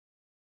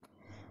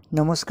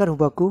नमस्कार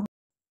हुबाकू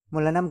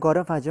मोला नाम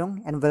गौरव hajong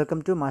and welcome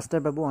to Master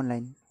Babu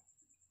Online.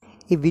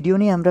 এই ভিডিও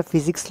নিয়ে আমরা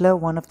ফিজিক্সলা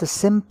one of the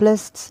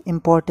simplest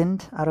important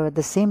are at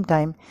the same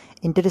time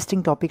interesting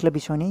টপিকলা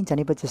বিষয় নিয়ে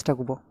জানিবার চেষ্টা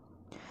করব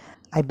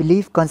আই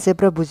বিলিভ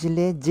কনসেপ্টরা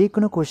বুঝিলে যে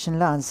কোনো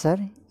কোয়েশ্চনলা আনসার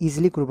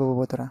ইজিলি করব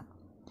পাবো তোরা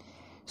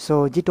সো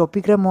যে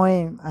টপিকরা মই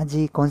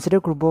আজি কনসিডার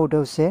করব ওটা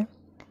হচ্ছে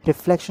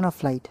রিফ্লেকশন অফ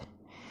লাইট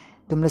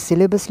তোমরা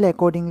সিলেবাসলা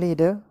অ্যাকর্ডিংলি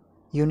এটা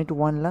ইউনিট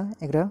 1 লা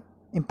একটা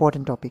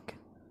important topic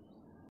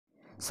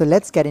so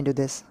let's get into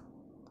this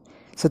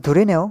so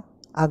ধরে নেও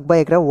আগবা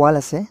একটা ওয়াল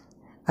আছে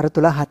और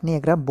तुला हाथ नहीं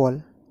एक बॉल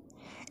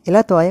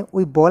एला तो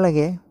उई बॉल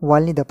आगे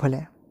वाल नहीं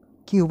दफले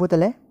कि हब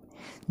तले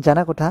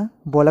जाना कथा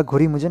बॉला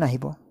घूरी मुझे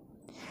नाहिब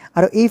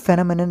और ये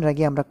फेनोमेनन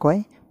रागे आमरा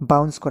कय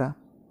बाउंस करा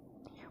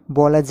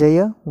बॉला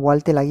जाइए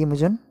वालते लागी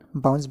मुझन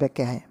बाउंस बैक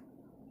के है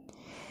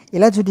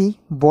एला जुदी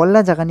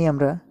बॉलला जागानी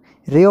आमरा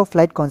रे ऑफ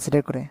लाइट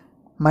कन्सिडर करे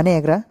माने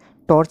एगरा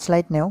टर्च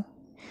लाइट नेও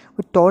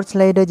ওই टर्च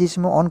लाइट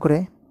जिसमें ऑन करे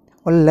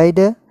और लाइट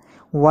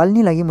वाल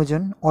नहीं लागी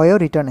मुझन ऑयो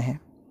रिटर्न है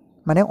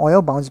माने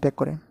ऑयो बाउंस बैक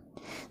करे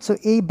सो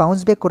ये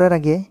बाउंस बैक करार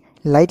आगे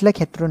लाइटला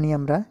क्षेत्र नहीं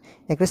आमरा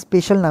एक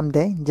स्पेशल नाम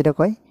दे जेटा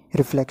कय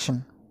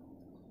reflection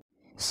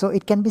so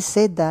it can be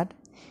said that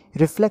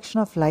reflection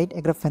of light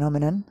एक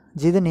फेनोमेनन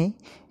जिदने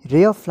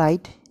रे ऑफ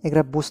लाइट एक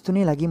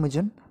बस्तुनी लगी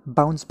मुझन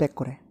बाउंस बैक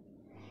करे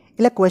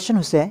इला क्वेश्चन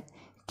हुसे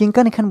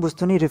किंकान एखान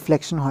बस्तुनी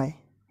रिफ्लेक्शन है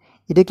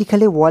इटा कि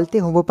खाली वालते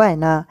हब पाए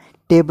ना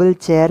टेबल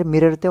चेयर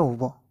मिररते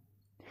हब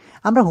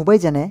आमरा हबाई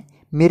जाने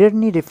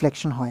मिररनी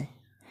रिफ्लेक्शन है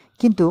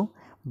किन्तु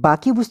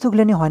बाकी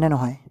बस्तुगुलानी है ना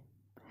नहय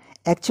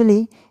एक्चुअली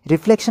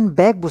रिफ्लेक्शन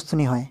बैक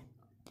बस्तुनी है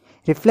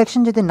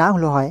रिफ्लेक्शन जो ना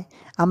हलो है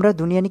आमरा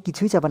दुनिया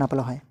किछुई चापा ना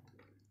पाला है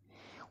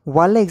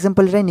वाल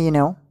एग्जाम्पल नहीं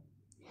नाओ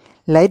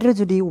लाइटर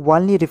जो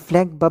वाल नहीं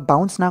रिफ्लेक्ट बा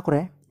बाउंस ना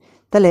करे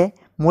ताले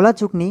मोला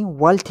चुकनी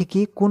वाल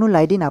थेकी कोनो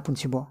लाइटे ना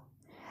पुंछिब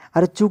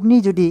और चुकनी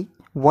जो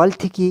वाल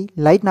थेकी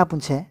लाइट ना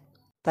पुंछे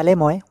ताले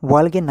मैं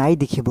वाल के नाई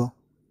देखिब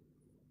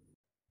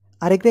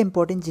और एक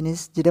इम्पर्टेंट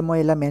जिनिस जेटा मैं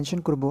एला मेंशन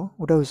करब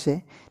ओटा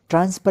होइसे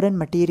ट्रांसपारेंट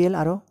मटेरियल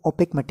और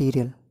ओपेक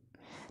मटेरियल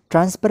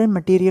ट्रांसपारेंट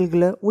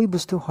मटेरियलगुलो ওই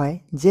বস্তু হয়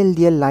জেল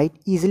দিয়ে লাইট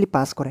ইজিলি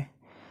পাস করে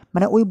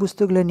মানে ওই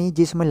বস্তুগুলো নিয়ে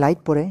যে সময় লাইট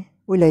পড়ে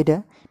ওই লাইটটা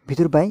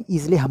ভিতর বাই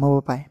ইজিলি হামাবো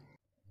পায়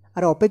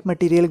আর অপেক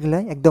মটেরিয়লগুলো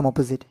একদম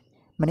অপোজিট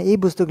মানে এই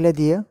বস্তুগুলো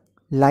দিয়ে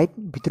লাইট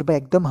ভিতর বাই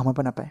একদম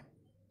হামাবো না পায়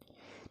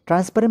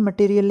ট্রান্সপারেন্ট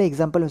মটেরিয়ালের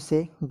এক্সাম্পল হচ্ছে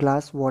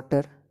গ্লাস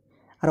ওয়াটার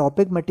আর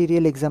অপেক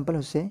মটেরিয়াল এক্সাম্পল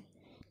হচ্ছে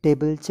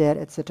টেবল চেয়ার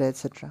এটসেট্রা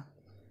এটসেট্রা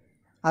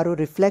আর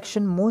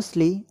রিফ্লেকশন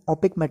মোস্টলি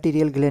অপেক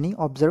মটেরিয়লগুলো নিয়ে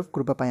অবজার্ভ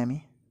করব পাই আমি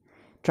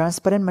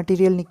ट्रांसपारेंट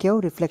मटेरियल निकेও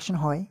रिफ्लेक्शन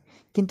है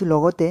किन्तु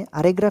लगते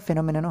आरेकरा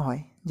फेनोमेननो है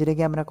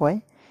जेटाके आमरा कय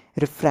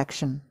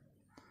रिफ्रैक्शन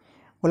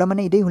ओला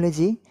माने इटाई हले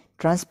जे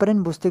ट्रांसपारेंट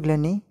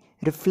बस्तुगुलानी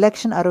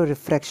रिफ्लेक्शन और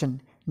रिफ्रैक्शन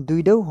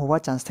दुइटाও हवा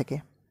चान्स थाके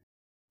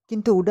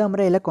किन्तु ओटा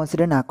आमरा एला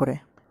कन्सिडार ना करे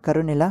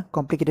कारण एला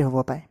कमप्लिकेटेड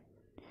हबो पाए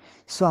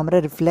सो आमरा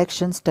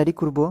रिफ्लेक्शन स्टाडी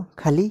करब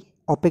खाली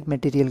अपेक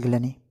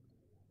मटेरियलगुलानी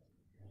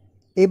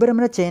एबार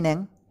आमरा चेनें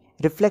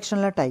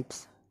रिफ्लेक्शनला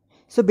टाइप्स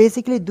सो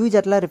बेसिकली दुई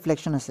जातला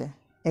रिफ्लेक्शन आछे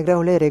एग्रा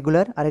हले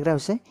रेगुलर और एग्रा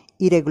होसे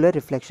इरेगुलर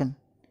रिफ्लेक्शन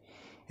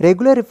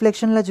रेगुलर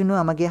रिफ्लेक्शन ला जुनो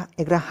आमागे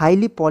एग्रा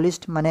हाईली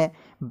पलिश्ड माने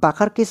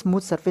बाकार के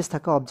स्मूथ सरफेस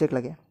थाका ऑब्जेक्ट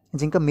लगे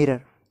जिनका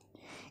मिरर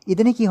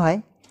इदने की है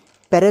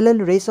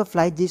पैरेलल रेस ऑफ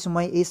लाइट जी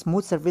समय ए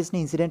स्मूथ सरफेस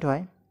ने इंसिडेंट है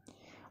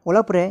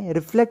ओला परे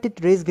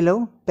रिफ्लेक्टेड रेस गिलो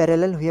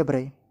पैरेलल हुए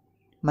बरे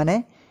माने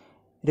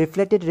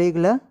रिफ्लेक्टेड रे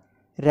गिला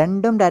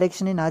रैंडम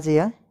डायरेक्शन ना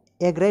जाया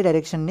एग्रा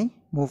डायरेक्शन ने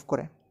मूव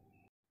करे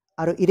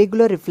और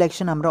इरेगुलर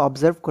रिफ्लेक्शन आमरा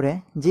ऑब्जार्व करे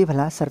जे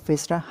भाला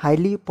सरफेसटा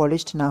हाईली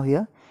पलिश्ड ना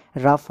हुए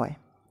राफ है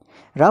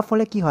राफ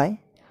होले कि है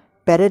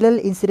parallel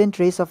incident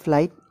race of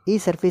light ये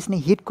सरफेस ने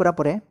हिट करा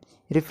परे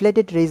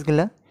रिफ्लेक्टेड रेस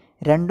गुला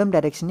रैंडम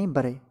डायरेक्शन ने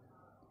बारे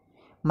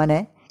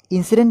माने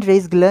इंसिडेंट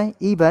रेस गुला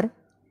इबार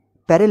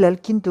पैरेलल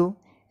किन्तु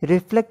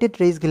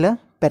रिफ्लेक्टेड रेस गुला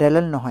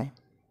पैरेलल नहय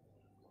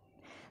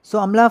सो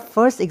आमला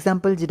फर्स्ट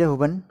एग्जाम्पल जेटा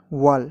हबन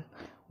वाल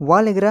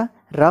वाल एग्रा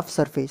राफ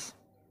सरफेस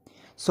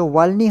सो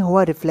वाल नी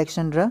हुआ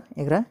रिफ्लेक्शन रा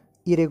एग्रा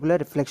इरेगुलर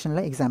रिफ्लेक्शन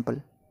ला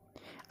एग्जाम्पल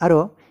और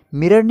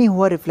मिरर नी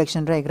हुआ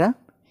रिफ्लेक्शन रा एग्रा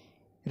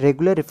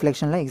रेगुलर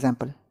रिफ्लेक्शन ला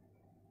एग्जाम्पल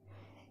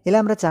एला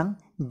आमरा चांग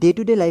day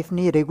to day life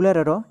knee regular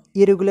और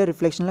इरेगुलर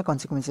रिफ्लेक्शन ला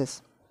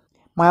कन्सिक्वेंसेस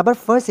मैं आबार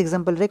फर्स्ट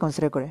एग्जाम्पल रे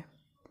कन्सिडर करे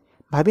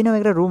भाभी नाओ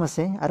एग्रा रूम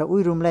आछे और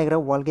ओई रूम ला एग्रा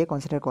वाल के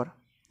कन्सिडर कर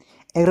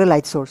एग्रा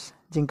लाइट सोर्स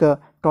जिनका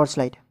टर्च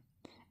लाइट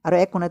और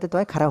एक कोनाते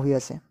तो खड़ा हुई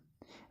आछे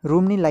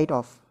रूम नी लाइट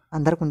ऑफ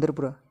अंधार कुंदर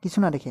पूरा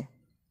किछु ना देखे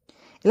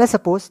एला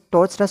सपोज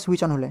टर्चटा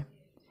सुइच ऑन होले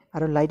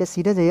और लाइटा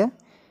सीधा जाइए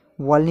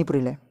वाल नहीं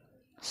पड़े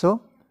सो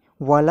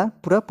वाला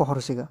पूरा पहर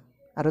होगा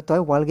और तय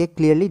वाल के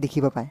क्लियरली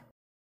देखिब पाए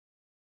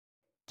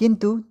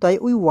किन्तु तय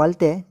उई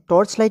वालते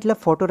टर्च लाइटला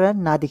फटोरा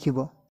ना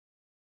देखिब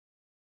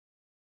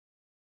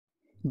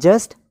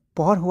जस्ट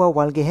पहर हुआ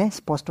वाल के है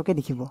स्पष्ट के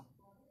देखिब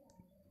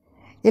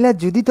एला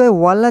जुदी तय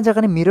वालला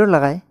जगह मिरर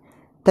लगाए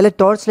ताले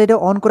टर्च लाइट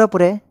ऑन करा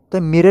परे तय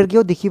मिरर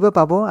केও देखिब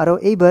पाबो और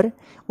एइबार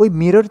ओई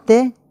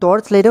मिररते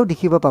टर्च लाइटও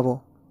देखिब पाबो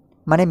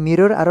माने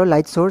मिरर और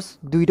लाइट सोर्स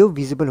दुइटाও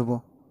विजिबल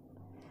हबो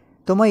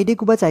तो मैं ये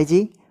कूबा चाइ जे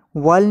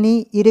वाल नी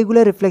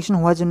इरेगुलर रिफ्लेक्शन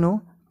हुआ जन्य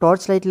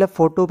टॉर्च लाइटला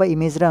फोटो बा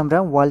इमेजरा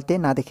आमरा वालते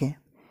ना देखे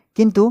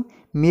किन्तु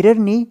मिरर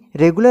नि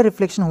रेगुलर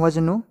रिफ्लेक्शन हुआ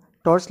जनु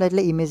टॉर्च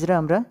लाइटला इमेजरा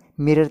आमरा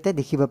मिररते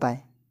देखिबा पाए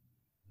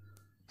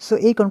सो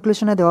ए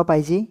कनक्लूजन देवा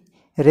पाई जी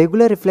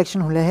रेगुलर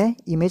रिफ्लेक्शन होले है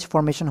इमेज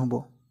फॉर्मेशन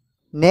होबो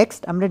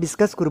नेक्स्ट आमरा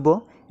डिस्कस करबो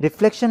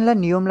रिफ्लेक्शन ला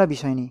नियम ला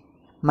विषय नि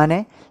माने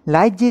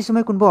लाइट जे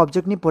समय कोनबो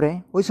ऑब्जेक्ट नि पड़े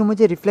ओई समय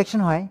जे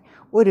रिफ्लेक्शन হয়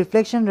ওই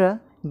रिफ्लेक्शन रा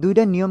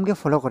दुईटा नियम के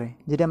फॉलो करे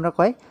जेटा आमरा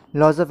कय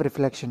laws of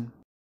reflection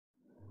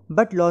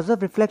but laws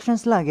of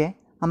reflections लागे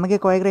आमाके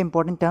कयेकटा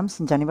इम्पोर्टेंट टर्म्स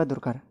जानिबा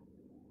दरकार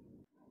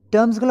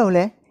टर्म्सगुलो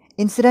हले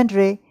incident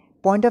ray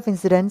point of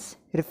incidence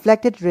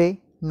reflected ray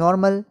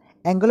normal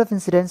angle of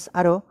incidence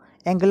आरो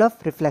एंगल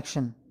ऑफ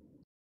रिफ्लेक्शन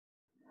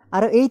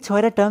आरो এই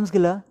ছয়টা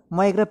টার্মসগুলো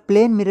মই একটা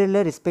প্লেন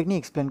মিররলে রেসপেক্ট নি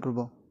এক্সপ্লেন করব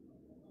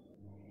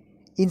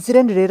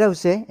इंसिडेंट रे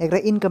হচ্ছে একটা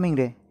ইনকামিং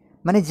রে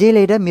মানে যে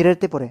লেটা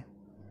মিররতে পড়ে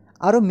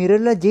आरो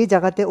मिररला जे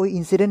जगहते ওই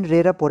इंसिडेंट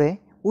रेरा पड़े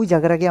ওই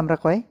জায়গাটাকে আমরা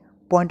কয়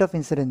पॉइंट ऑफ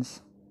इंसिडेंस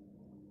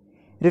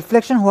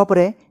रिफ्लेक्शन हुआ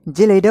परे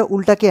जे लाइटा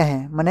उल्टा के आए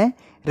माने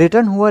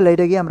रिटर्न हुआ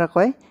लाइटाके আমরা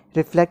কয়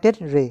रिफ्लेक्टेड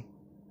रे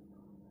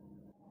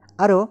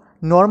आरो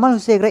नॉर्मल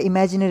হচ্ছে একটা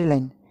इमेजिनरी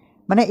लाइन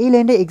माने এই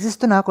লাইনটা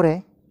এক্সিস্ট না করে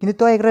কিন্তু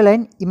তো একটা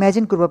লাইন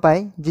ইমাজিন করবা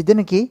পায় যেটা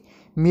নাকি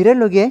মিরর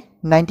লগে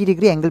 90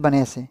 ডিগ্রি অ্যাঙ্গেল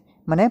বানাই আছে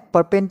মানে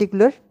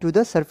perpendicular to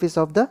the surface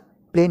of the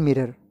plan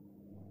mirror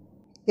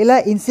এলা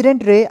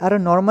ইনসিডেন্ট রে আর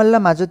নর্মাললা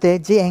মাজতে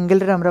যে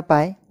অ্যাঙ্গেলটা আমরা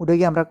পাই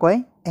ওটাকে আমরা কয়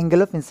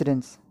angle of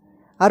incidence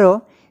are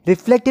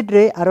reflected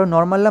রে আর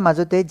নর্মাললা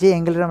মাজতে যে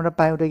অ্যাঙ্গেলটা আমরা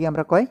পাই ওটাকে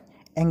আমরা কয়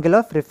অ্যাঙ্গেল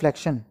অফ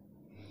রিফ্লেকশন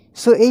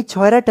সো এই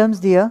ছয়টা টার্মস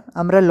দিয়া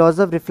আমরা লজ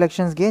অফ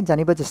রিফ্লেকশনস গে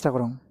জানিবার চেষ্টা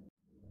করুম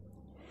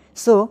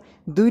সো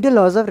দুইটা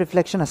লজ অফ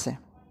রিফ্লেকশন আছে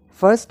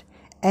first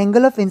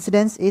angle of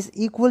incidence is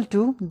equal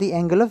to the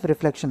angle of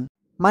reflection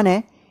মানে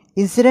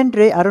ইনসিডেন্ট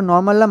রে আর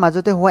নর্মাললা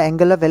মাজতে হওয়া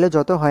অ্যাঙ্গেলর ভ্যালু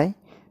যত হয়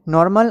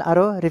नॉर्मल और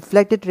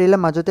रिफ्लेक्टेड रेला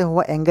मजते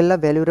हुआ एंगल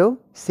वैल्यूर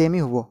सेम ही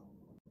हम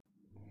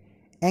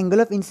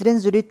एंगल ऑफ इंसिडेंस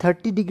जो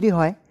 30 डिग्री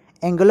है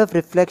एंगल ऑफ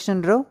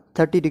रिफ्लेक्शन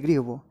 30 डिग्री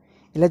हम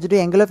इला जो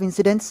एंगल ऑफ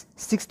इंसिडेंस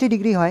 60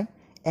 डिग्री है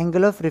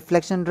एंगल ऑफ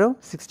रिफ्लेक्शन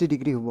 60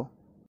 डिग्री हम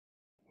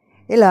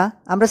इला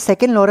आमरा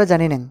सेकेंड लरा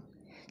जानी नें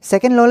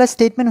सेकेंड लला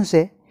स्टेटमेंट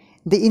होसे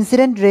the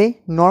incident ray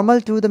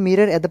normal to the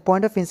mirror at the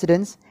point of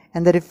incidence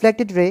and the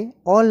reflected ray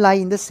all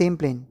lie in the same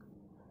plane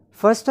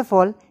first of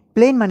all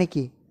plane माने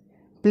कि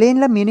plane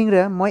ला meaning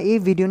रे मैं ये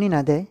video नहीं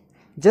ना they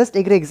just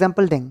एक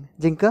example दें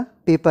जिनका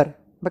पेपर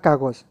बा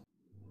कागज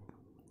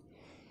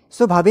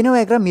सो भाभी नो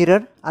एक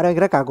मिरर और एक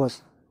कागज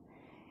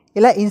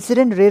इला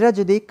इंसिडेंट रेरा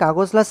जदि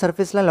कागजला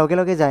सारफेसला लगे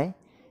लगे जाए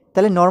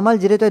ताले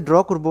नॉर्मल जेटा तो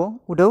ड्र करब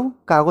उटाও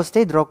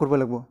कागजते ड्र करब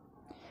लगबो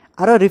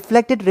और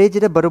रिफ्लेक्टेड रे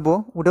जेटा बरब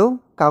उटाও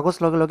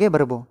कागज लगे लगे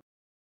बरब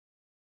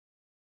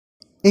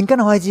इनका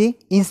নহয় जी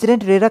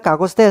इंसिडेंट रेरा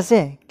कागजते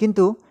आछे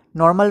किन्तु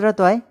नॉर्मलरा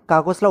तो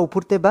कागजला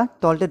उपरते बा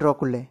तलते ड्र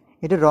करले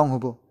এটা রং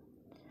হবো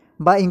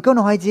বা ইনকাও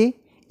নহয় যে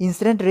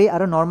ইনসিডেন্ট রে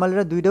আর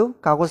নর্মালরা দুইটাও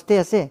কাগজতে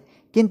আছে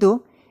কিন্তু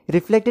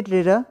রিফ্লেক্টেড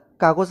রেরা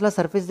কাগজলা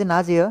সারফেস দিয়ে না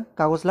যেয়ে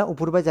কাগজলা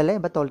উপরবা জালে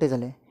বা তলতে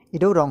জালে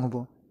এটাও রং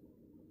হবো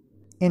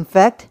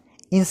ইনফ্যাক্ট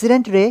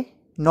ইনসিডেন্ট রে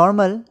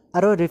নর্মাল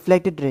আর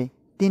রিফ্লেক্টেড রে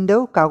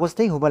তিনটাও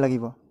কাগজতেই হবা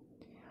লাগিব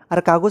আর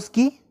কাগজ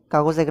কি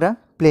কাগজ একটা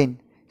প্লেন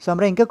সো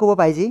আমরা ইনকা কব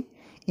পাই যে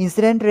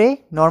ইনসিডেন্ট রে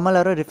নর্মাল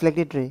আর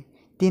রিফ্লেক্টেড রে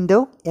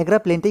তিনটাও একটা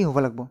প্লেনতেই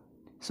হবা লাগবো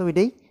সো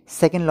এটাই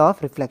সেকেন্ড ল অফ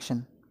রিফ্লেকশন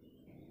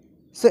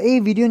सो ये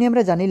वीडियो नहीं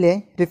আমরা জানিলে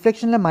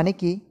रिफ्लेक्शन ला माने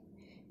कि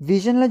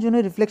विजन ला जोनो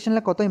रिफ्लेक्शन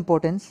ला कत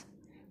इम्पोर्टेंस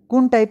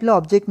कोन टाइप ला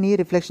ऑब्जेक्ट नहीं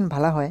रिफ्लेक्शन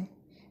भाला है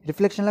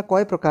रिफ्लेक्शन ला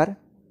कय प्रकार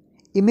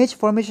इमेज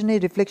फॉर्मेशन नहीं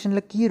रिफ्लेक्शन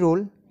ला की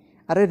रोल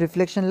और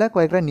रिफ्लेक्शन ला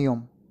कयेकटा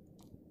नियम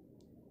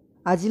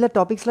आजिला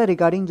टॉपिक्स ला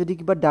रिगार्डिंग जदि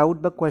किबा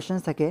डाउट बा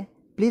क्वेश्चन थाके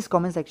प्लिज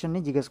कमेंट सेक्शन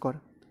ने जिज्ञेस कर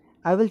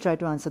I will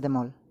try to answer them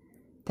all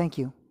thank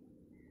you.